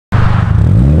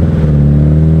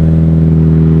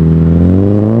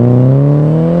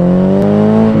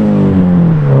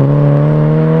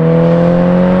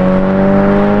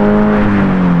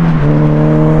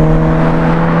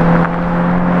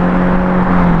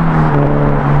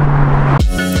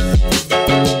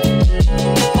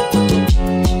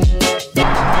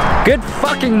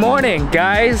morning,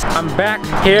 guys. I'm back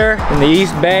here in the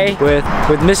East Bay with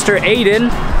Mr.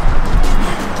 Aiden.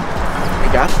 I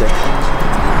got this.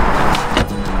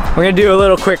 We're gonna do a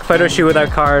little quick photo shoot with our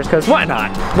cars, because why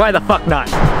not? Why the fuck not?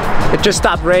 It just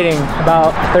stopped raining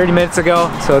about 30 minutes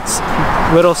ago, so it's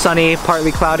a little sunny,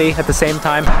 partly cloudy at the same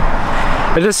time.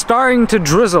 It is starting to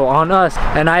drizzle on us,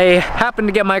 and I happened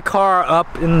to get my car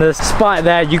up in the spot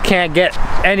that you can't get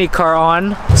any car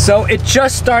on. So it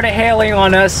just started hailing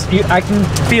on us. I can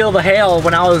feel the hail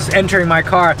when I was entering my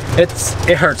car. It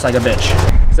hurts like a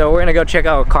bitch. So we're gonna go check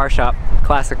out a car shop,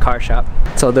 classic car shop.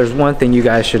 So there's one thing you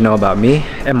guys should know about me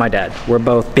and my dad. We're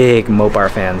both big Mopar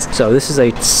fans. So this is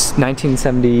a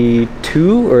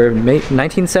 1972 or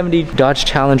 1970 Dodge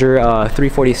Challenger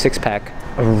 346 pack.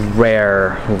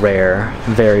 Rare,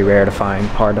 very rare to find,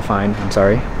 hard to find, I'm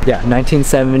sorry. Yeah,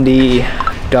 1970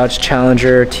 Dodge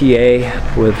Challenger TA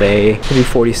with a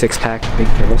 346 pack, big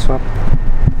turbo swap.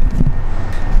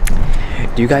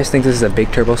 Do you guys think this is a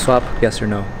big turbo swap? Yes or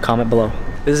no? Comment below.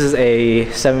 This is a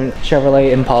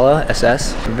Chevrolet Impala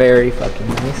SS. Very fucking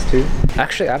nice too.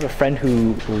 Actually, I have a friend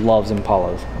who loves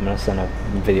Impalas. I'm gonna send a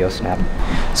video snap.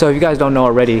 So if you guys don't know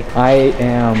already, I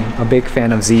am a big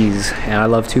fan of Z's, and I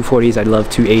love 240s, I love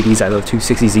 280s, I love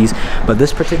 260Zs. But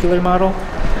this particular model,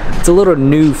 it's a little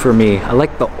new for me. I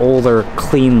like the older,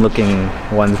 clean looking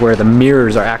ones where the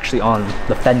mirrors are actually on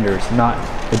the fenders, not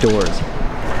the doors.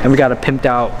 And we got a pimped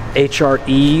out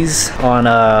HREs on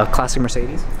a classic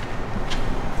Mercedes.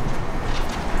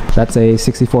 That's a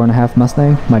 64.5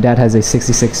 Mustang. My dad has a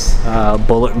 66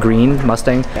 Bullet Green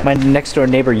Mustang. My next door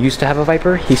neighbor used to have a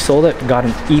Viper. He sold it, got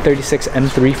an E36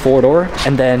 M3 four-door,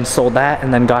 and then sold that,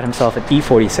 and then got himself an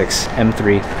E46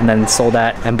 M3, and then sold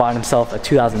that and bought himself a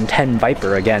 2010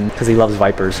 Viper again, because he loves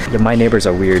Vipers. Yeah, my neighbors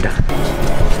are weird.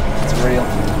 It's real.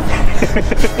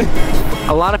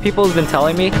 A lot of people have been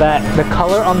telling me that the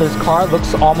color on this car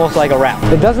looks almost like a wrap.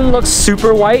 It doesn't look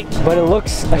super white, but it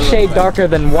looks a shade darker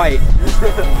than white.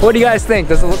 What do you guys think?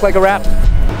 Does it look like a wrap?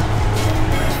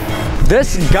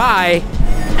 This guy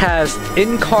has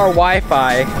in-car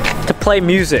Wi-Fi to play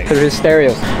music through his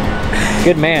stereos.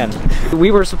 Good man.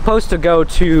 We were supposed to go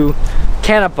to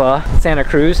Canapa, Santa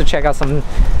Cruz, to check out some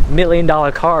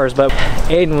million-dollar cars, but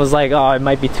Aiden was like, oh, it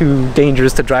might be too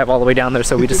dangerous to drive all the way down there,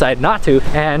 so we decided not to,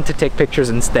 and to take pictures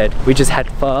instead. We just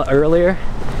had pho earlier,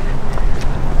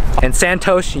 and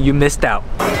Santosh, you missed out.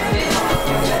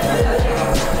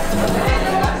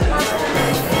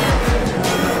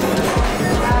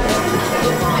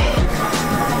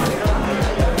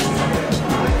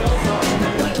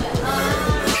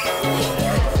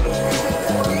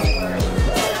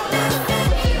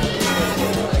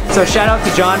 So shout out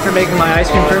to John for making my ice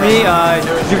cream for me.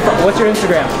 What's your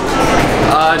Instagram?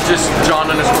 Just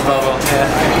John_Velvo. Yeah.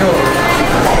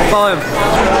 Follow him.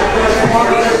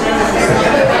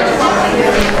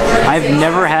 I've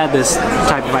never had this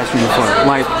type of ice cream before.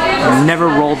 Like, never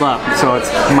rolled up, so it's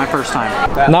my first time.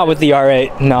 Not with the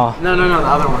R8, no. No, the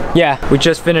other one. Yeah, we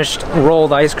just finished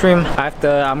rolled ice cream.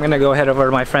 I'm gonna go head over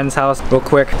to my friend's house real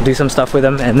quick, do some stuff with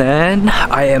him, and then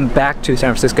I am back to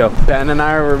San Francisco. Ben and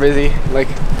I were busy, like,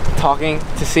 talking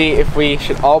to see if we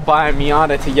should all buy a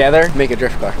Miata together, make a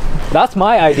drift car. That's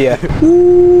my idea.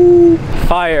 Ooh,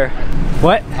 fire.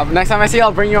 What? Next time I see you,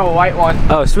 I'll bring you a white one.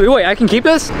 Oh, sweet. Wait, I can keep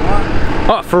this?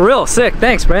 Oh, for real? Sick.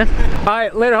 Thanks, man. All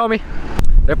right, later, homie.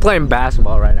 They're playing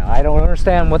basketball right now. I don't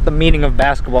understand what the meaning of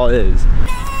basketball is.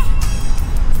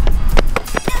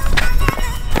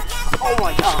 Oh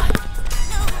my god.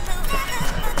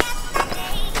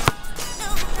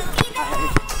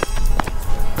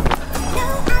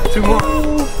 Two more.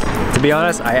 To be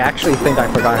honest, I actually think I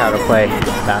forgot how to play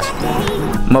basketball.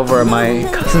 I'm over at my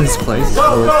cousin's place.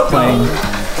 We're playing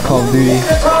Call of Duty.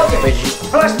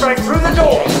 Flashbang through the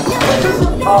door.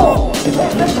 Oh, hit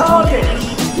the target.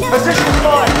 Position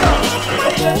 5.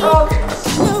 Hit the target. 6.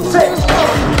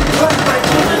 Flashbang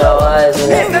through the door.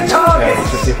 Hit the target.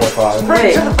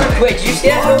 Wait, did you see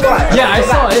that? Yeah, I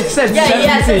saw it. It said 17.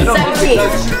 Yeah, it said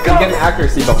 17. You get an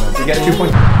accuracy bonus. You get 2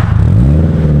 points.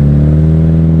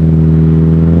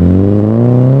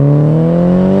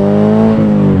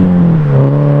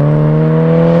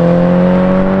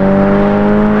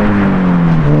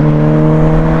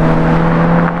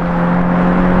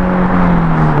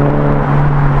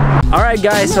 Alright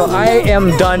guys, Guys, so I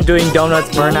am done doing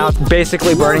donuts burnout,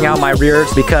 basically burning out my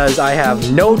rears because I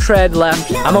have no tread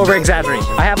left. I'm over exaggerating.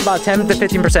 I have about 10 to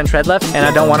 15% tread left and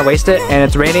I don't want to waste it, and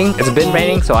it's raining. It's been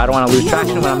raining, so I don't want to lose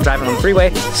traction when I'm driving on the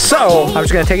freeway. So I'm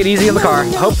just gonna take it easy in the car.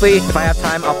 Hopefully, if I have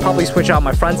time, I'll probably switch out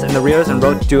my fronts and the rears and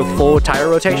do a full tire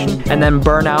rotation and then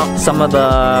burn out some of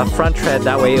the front tread.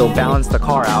 That way it'll balance the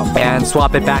car out and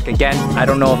swap it back again. I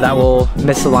don't know if that will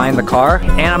misalign the car.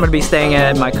 And I'm gonna be staying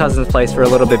at my cousin's place for a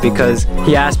little bit because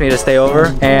he asked me to stay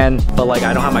over, but like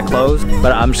I don't have my clothes,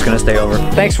 but I'm just gonna stay over.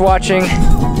 Thanks for watching.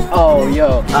 Oh,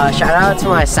 yo. Shout out to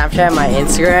my Snapchat and my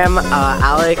Instagram,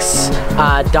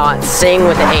 alex.sing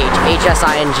with an H,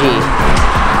 H-S-I-N-G.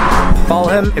 Follow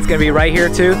him. It's gonna be right here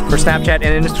too for Snapchat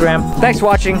and Instagram. Thanks for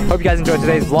watching. Hope you guys enjoyed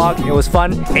today's vlog. It was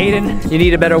fun. Aiden, you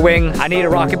need a better wing. I need a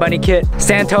Rocket Bunny kit.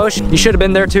 Santosh, you should have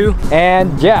been there too.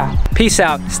 And yeah, peace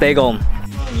out. Stay golden.